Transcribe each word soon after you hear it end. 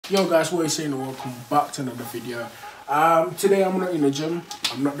Yo guys, what are you saying, and welcome back to another video. Today I'm not in the gym.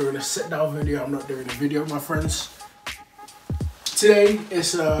 I'm not doing a sit down video. I'm not doing a video with my friends. Today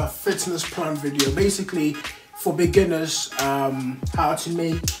is a fitness plan video, basically for beginners, how to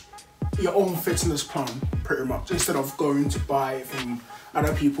make your own fitness plan pretty much, instead of going to buy it from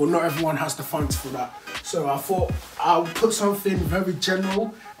other people. Not everyone has the funds for that, so I thought I'll put something very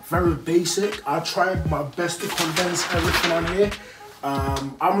general, very basic. I tried my best to condense everything on here.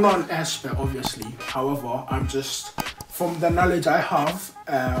 I'm not an expert, obviously. However, I'm just, from the knowledge I have,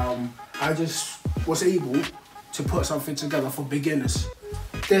 I just was able to put something together for beginners.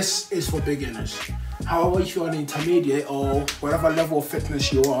 This is for beginners. However, if you're an intermediate or whatever level of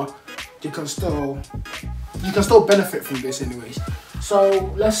fitness you are, you can still benefit from this anyways.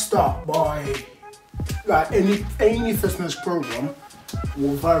 So let's start by, like, any fitness program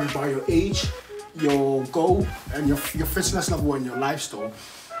will vary by your age, your goal, and your fitness level and your lifestyle.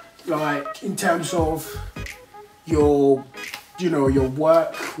 Like, in terms of your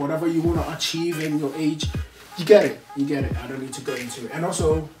work, whatever you want to achieve in your age, you get it. I don't need to go into it. And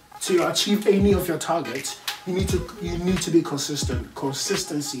also, to achieve any of your targets, you need to be consistent.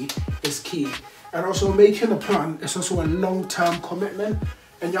 Consistency is key. And also, making a plan is also a long-term commitment,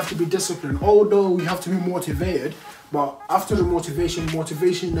 and you have to be disciplined. Although you have to be motivated, but after the motivation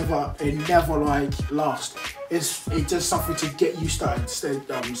never like lasts. It's just something to get you started,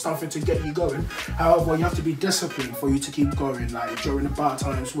 something to get you going. However, you have to be disciplined for you to keep going. Like, during the bad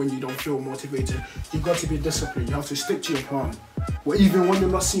times when you don't feel motivated, you've got to be disciplined. You have to stick to your plan. Well, even when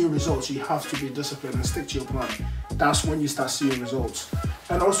you're not seeing results, you have to be disciplined and stick to your plan. That's when you start seeing results.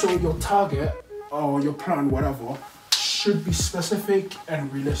 And also, your target or your plan, whatever, should be specific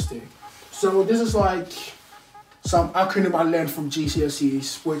and realistic. So this is like some acronym I learned from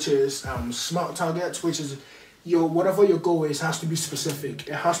GCSEs, which is SMART targets, which is whatever your goal is has to be specific,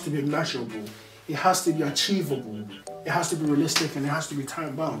 it has to be measurable, it has to be achievable, it has to be realistic, and it has to be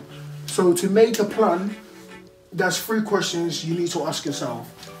time bound. So to make a plan, there's 3 questions you need to ask yourself.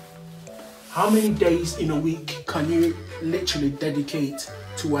 How many days in a week can you literally dedicate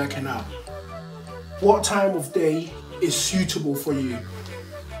to working out? What time of day is suitable for you?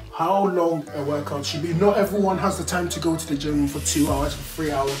 How long a workout should be. Not everyone has the time to go to the gym for 2 hours, for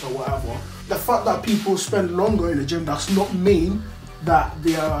 3 hours, or whatever. The fact that people spend longer in the gym does not mean that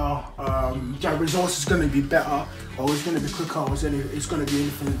their results is going to be better, or it's going to be quicker, or it's going to be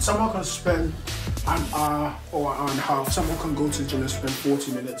anything. Someone can spend an hour or an hour and a half. Someone can go to the gym and spend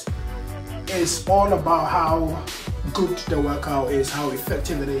 40 minutes. It's all about how good the workout is, how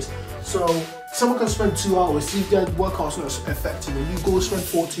effective it is. So someone can spend 2 hours, if their workout's not effective, and you go spend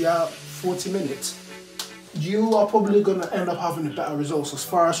 40 minutes, you are probably going to end up having better results as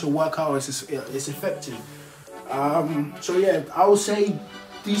far as your workout is effective. So yeah, I would say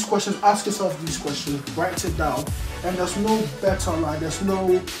these questions, ask yourself these questions, write it down, and there's no better, like, there's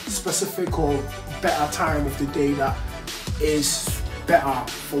no specific or better time of the day that is better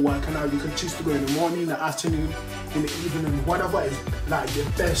for working out. You can choose to go in the morning, the afternoon, in the evening, whatever is like the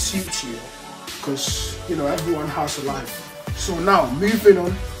best suits you, because everyone has a life. So now, moving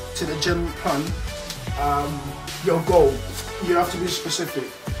on to the gym plan, your goal, you have to be specific.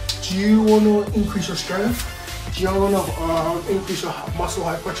 Do you want to increase your strength? Do you want to increase your muscle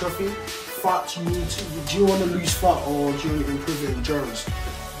hypertrophy? Fat, do you want to lose fat, or do you want to improve your endurance?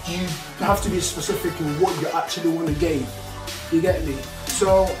 You have to be specific in what you actually want to gain. You get me?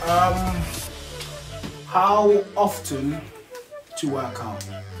 So, how often to work out?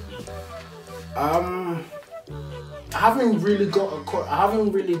 I haven't really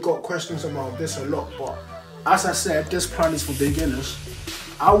got questions about this a lot, but as I said, this plan is for beginners.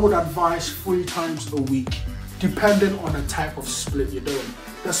 I would advise 3 times a week, depending on the type of split you're doing.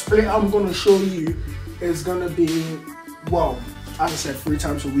 The split I'm going to show you is going to be, well, as I said, 3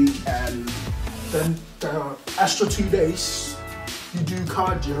 times a week, and then the extra 2 days you do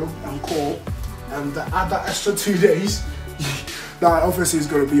cardio and core, and the other extra 2 days that obviously is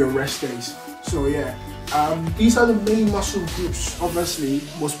going to be your rest days. So yeah, these are the main muscle groups. Obviously,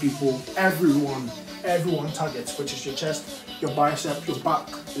 most people, everyone targets, which is your chest, your bicep, your back,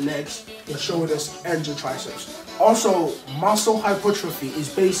 legs, your shoulders, and your triceps. Also, muscle hypertrophy is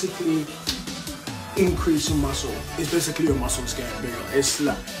basically increasing muscle. It's basically your muscles getting bigger.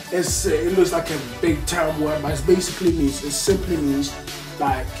 It looks like a big term word, but it simply means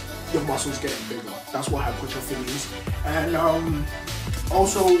like your muscles getting bigger. That's what hypertrophy means. And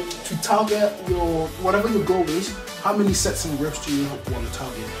also, to target whatever your goal is, how many sets and reps do you want to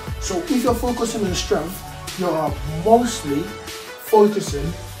target? So if you're focusing on strength, you're mostly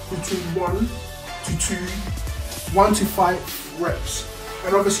focusing between 1 to 5 reps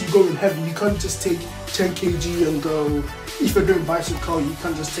And obviously you're going heavy, you can't just take 10 kg and go, if you're doing bicycle, you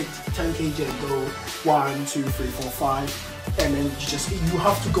can't just take 10 kg and go 1, 2, 3, 4, 5, and then you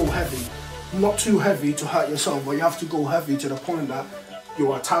have to go heavy. Not too heavy to hurt yourself, but you have to go heavy to the point that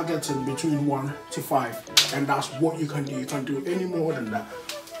you are targeting between 1 to 5, and that's what you can do. You can't do any more than that.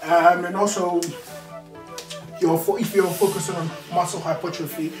 And also, if you're focusing on muscle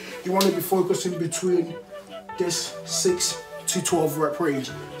hypertrophy, you want to be focusing between this 6 to 12 rep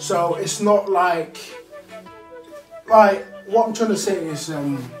range. So it's not like what I'm trying to say is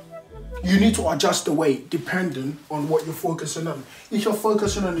you need to adjust the weight depending on what you're focusing on. If you're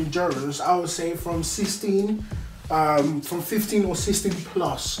focusing on endurance, I would say from 15 or 16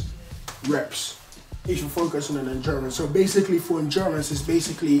 plus reps if you're focusing on endurance. So basically for endurance, it's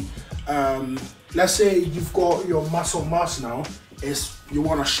basically let's say you've got your muscle mass now, you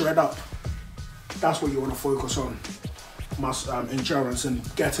want to shred up. That's what you want to focus on, endurance and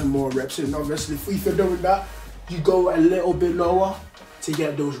getting more reps in. Obviously if you're doing that, you go a little bit lower to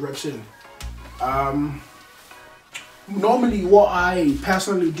get those reps in. Normally what I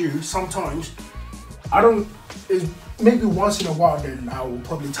personally do, sometimes maybe once in a while then I will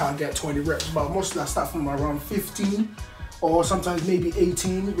probably target 20 reps, but mostly I start from around 15 or sometimes maybe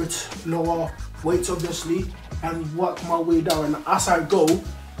 18 with lower weights obviously, and work my way down, and as I go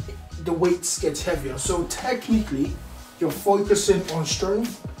the weights get heavier. So technically you're focusing on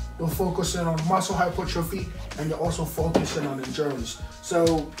strength, you're focusing on muscle hypertrophy, and you're also focusing on endurance.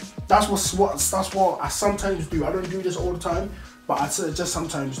 So that's what I sometimes do. I don't do this all the time, but I just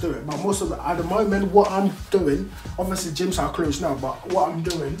sometimes do it. But most of the, at the moment, what I'm doing, obviously gyms are closed now, but what I'm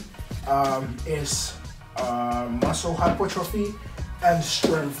doing is muscle hypertrophy and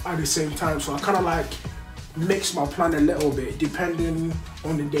strength at the same time. So I kind of like mix my plan a little bit depending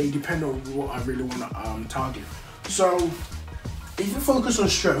on the day, depending on what I really want to target. So if you focus on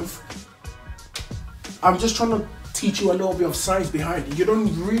strength, I'm just trying to teach you a little bit of science behind it. You don't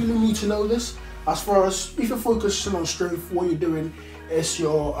really need to know this. As far as if you're focusing on strength, what you're doing is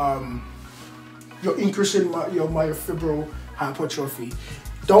you're increasing your myofibril hypertrophy.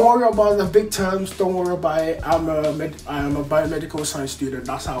 Don't worry about the big terms. Don't worry about it. I am a biomedical science student.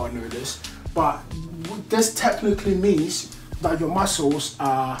 That's how I know this. But this technically means that your muscles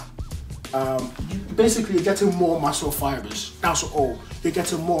are basically you're getting more muscle fibers. That's all. You're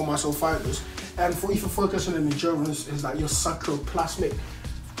getting more muscle fibers. And if you're focusing on endurance, is that your sarcoplasmic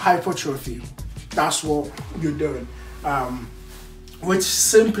hypertrophy. That's what you're doing, which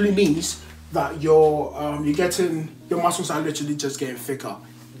simply means that your muscles are literally just getting thicker.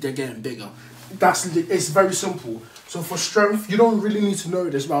 They're getting bigger. It's very simple. So for strength, you don't really need to know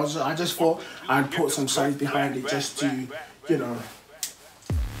this, but I just thought I'd put some science behind it just to,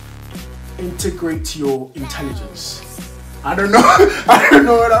 integrate your intelligence. I don't know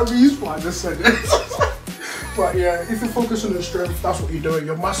what that means, but I just said it. But yeah, if you're focusing on strength, that's what you're doing.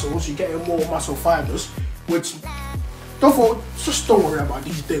 Your muscles, you're getting more muscle fibers, which just don't worry about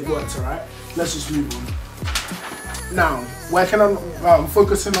these big words, alright? Let's just move on. Now, working on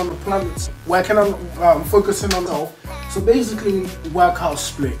focusing on the planets, focusing on health. So basically, workout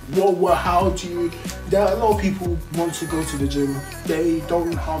split. There are a lot of people want to go to the gym, they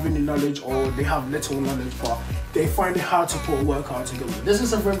don't have any knowledge or they have little knowledge, but they find it hard to put a workout together. This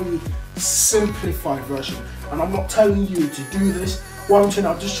is a very simplified version, and I'm not telling you to do this. I'm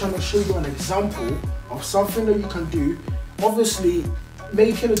just trying to show you an example of something that you can do. Obviously,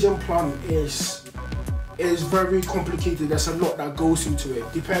 making a gym plan is very complicated. There's a lot that goes into it.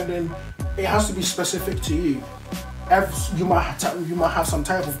 It has to be specific to you. You might have some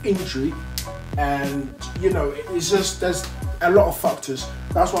type of injury, and there's a lot of factors.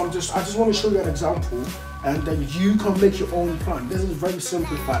 That's why I just want to show you an example, and then you can make your own plan. This is very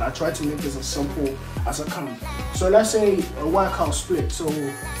simplified. I try to make this as simple as I can. So let's say a workout split. So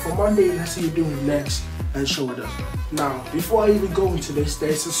for Monday, let's say you're doing legs and shoulders. Now, before I even go into this,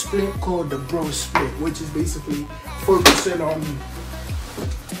 there's a split called the bro split, which is basically focusing on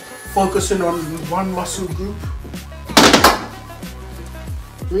one muscle group.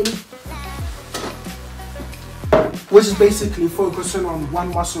 Really? Which is basically focusing on one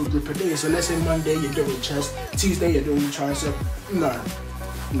muscle group a day. So let's say Monday you're doing chest, Tuesday you're doing tricep.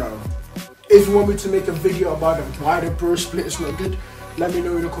 No. If you want me to make a video about why the bro split is not good, let me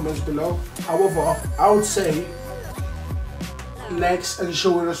know in the comments below. However, I would say legs and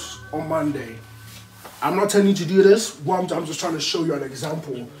shoulders on Monday. I'm not telling you to do this. I'm just trying to show you an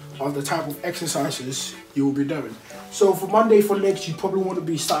example of the type of exercises you will be doing. So for Monday for legs, you probably want to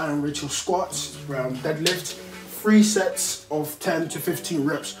be starting with your squats, deadlift, 3 sets of 10 to 15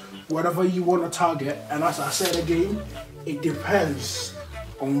 reps, whatever you want to target. And as I said again, it depends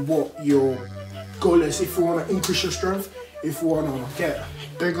on what your goal is. If you want to increase your strength, if you want to get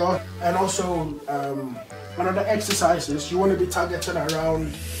bigger, and also another exercises you want to be targeting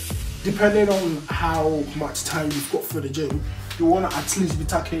around, depending on how much time you've got for the gym, you want to at least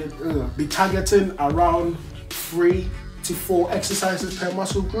be targeting around 3 to 4 exercises per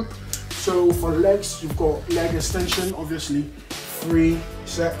muscle group. So for legs, you've got leg extension, obviously 3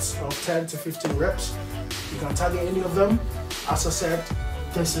 sets of 10 to 15 reps. You can target any of them. As I said,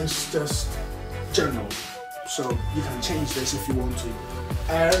 this is just general, so you can change this if you want to.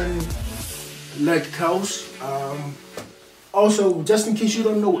 And leg curls. Also, just in case you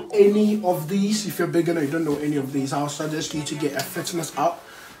don't know any of these, if you're a beginner, you don't know any of these, I'll suggest you to get a fitness app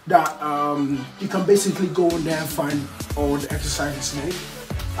that you can basically go in there and find all the exercises you need.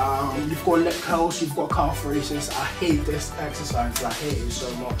 You've got leg curls, you've got calf raises. I hate this exercise, I hate it so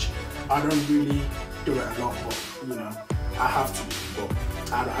much. I don't really do it a lot, but you know, I have to. But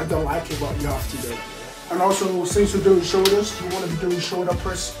I don't like it, but you have to do it. And also, since we're doing shoulders, you want to be doing shoulder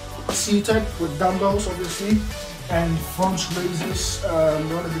press seated with dumbbells, obviously, and front raises.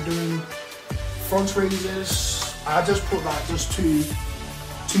 You want to be doing front raises. I just put like just two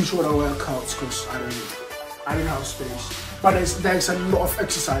shoulder workouts because I didn't have space. But there's a lot of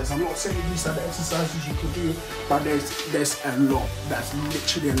exercise. I'm not saying these are the exercises you can do, but there's a lot. That's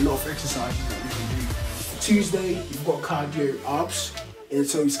literally a lot of exercises that you can do. Tuesday, you've got cardio abs, and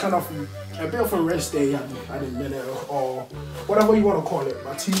so it's kind of a bit of a rest day at the minute, or whatever you want to call it.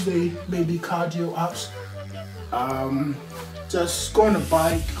 But Tuesday, maybe cardio abs. Just go on a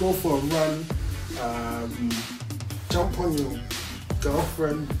bike, go for a run, jump on your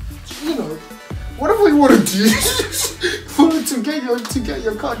girlfriend, you know, whatever you want to do to get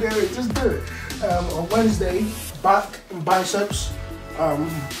your cardio in, just do it. On Wednesday, back and biceps,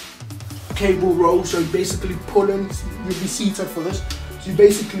 cable row. So you're basically pulling. You'll be seated for this. So you're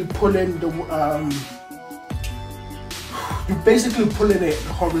basically pulling the it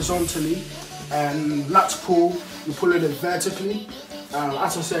horizontally, and lat pull, you're pulling it vertically.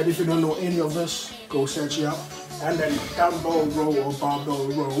 As I said, if you don't know any of this, go search it out. And then dumbbell row or barbell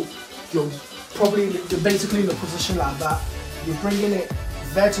row, you're basically in a position like that. You're bringing it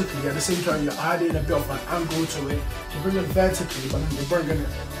vertically at the same time. You're adding a bit of an angle to it. You bring it vertically, but then you're bringing it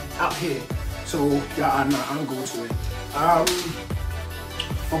up here, so you're adding an angle to it.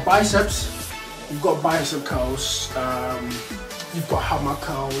 For biceps, you've got bicep curls. You've got hammer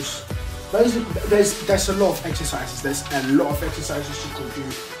curls. There's a lot of exercises. There's a lot of exercises you can do,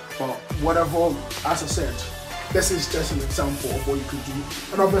 but whatever, as I said, this is just an example of what you could do.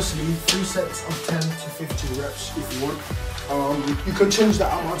 And obviously, 3 sets of 10 to 15 reps if you want. You can change the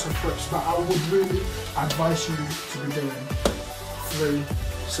amount of reps, but I would really advise you to be doing 3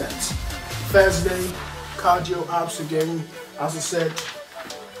 sets. Thursday, cardio abs again. As I said,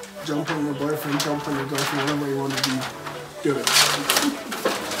 jump on your boyfriend, jump on your girlfriend, whatever you want to do it.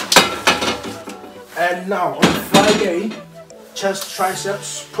 And now on Friday, chest,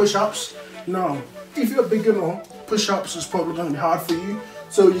 triceps, push-ups. Now, if you're a beginner, push-ups is probably going to be hard for you.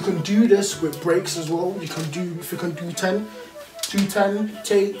 So you can do this with breaks as well. You can do, if you can do 10, do 10,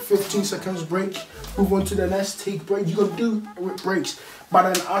 take 15 seconds break, move on to the next, take break. You can do it with breaks.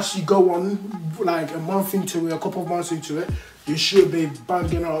 But then as you go on, like a month into it, a couple of months into it, you should be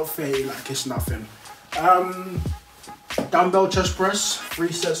banging out fade like it's nothing. Dumbbell chest press,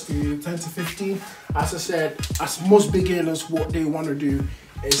 3 sets to 10 to 15. As I said, as most beginners, what they want to do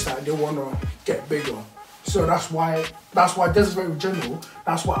is that they want to get bigger. So that's why this is very general.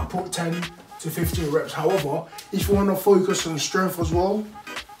 That's why I put 10 to 15 reps. However, if you want to focus on strength as well,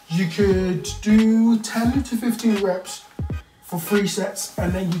 you could do 10 to 15 reps for 3 sets,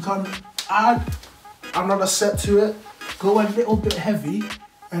 and then you can add another set to it, go a little bit heavy,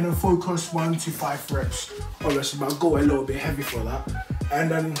 and then focus 1 to 5 reps. Obviously, but go a little bit heavy for that. And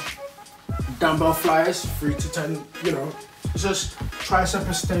then dumbbell flyers, 3 to 10, you know, it's just tricep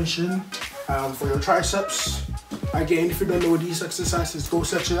extension for your triceps. Again, if you don't know these exercises, go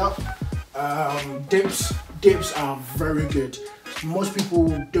search it up. Dips are very good. Most people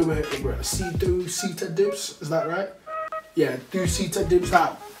do it with seated dips, is that right? Yeah, do seated dips.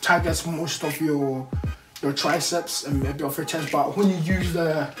 That targets most of your triceps and maybe of your chest. But when you use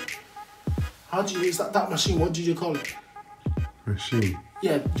the, how do you use that machine? What did you call it? Machine?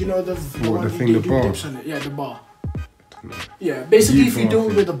 Yeah, you know the one thing, you the do bar? dips on it. Yeah, the bar. Yeah, basically if you do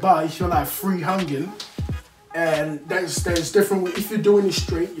it with a bar, if you're like free hanging, and there's different ways. If you're doing it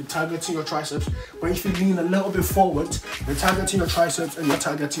straight, you're targeting your triceps, but if you lean a little bit forward, you're targeting your triceps and you're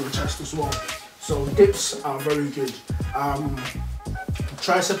targeting your chest as well. So dips are very good.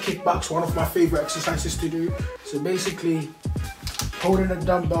 Tricep kickbacks, one of my favorite exercises to do. So basically, holding a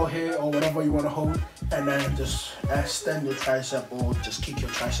dumbbell here or whatever you want to hold, and then just extend your tricep or just kick your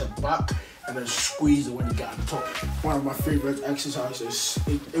tricep back and then squeeze it when you get at the top. One of my favorite exercises.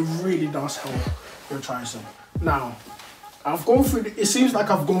 It really does help your tricep. Now, I've gone through, it seems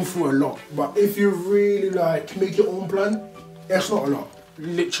like I've gone through a lot, but if you really like make your own plan, it's not a lot.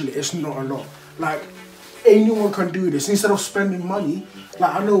 Literally, it's not a lot. Like, anyone can do this instead of spending money.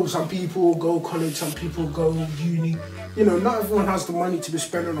 Like, I know some people go college, some people go uni. You know, not everyone has the money to be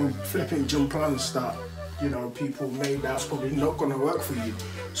spending on flipping gym plans that, you know, people made that's probably not gonna work for you.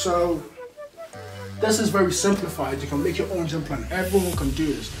 So this is very simplified. You can make your own gym plan. Everyone can do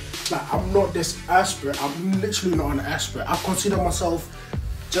this. Like, I'm not this expert. I'm literally not an expert. I consider myself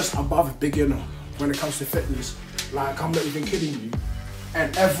just above a beginner when it comes to fitness. Like, I'm not even kidding you.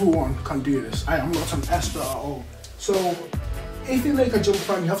 And everyone can do this. I am not an expert at all. So if you make a gym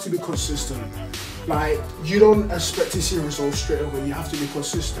plan, you have to be consistent. Like, you don't expect to see results straight away. You have to be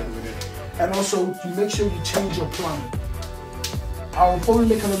consistent with it. And also, you make sure you change your plan. I'll probably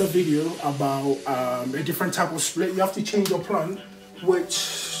make another video about a different type of split. You have to change your plan,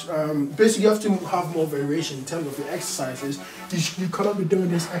 which basically you have to have more variation in terms of your exercises. You cannot be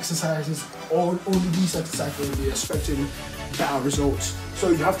doing these exercises or only these exercises and be expecting better results. So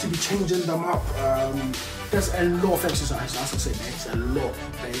you have to be changing them up. There's a lot of exercises, as I said, there's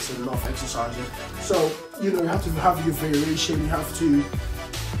a lot of exercises. So, you know, you have to have your variation, you have to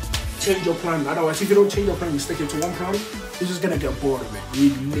change your plan. Otherwise, if you don't change your plan, you stick it to one plan, you're just gonna get bored of it.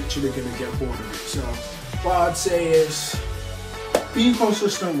 You're literally gonna get bored of it. So what I'd say is, be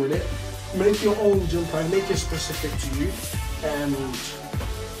consistent with it, make your own gym plan, make it specific to you, and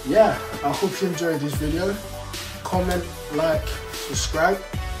yeah, I hope you enjoyed this video. Comment, like, subscribe,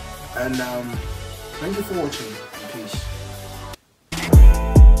 and thank you for watching.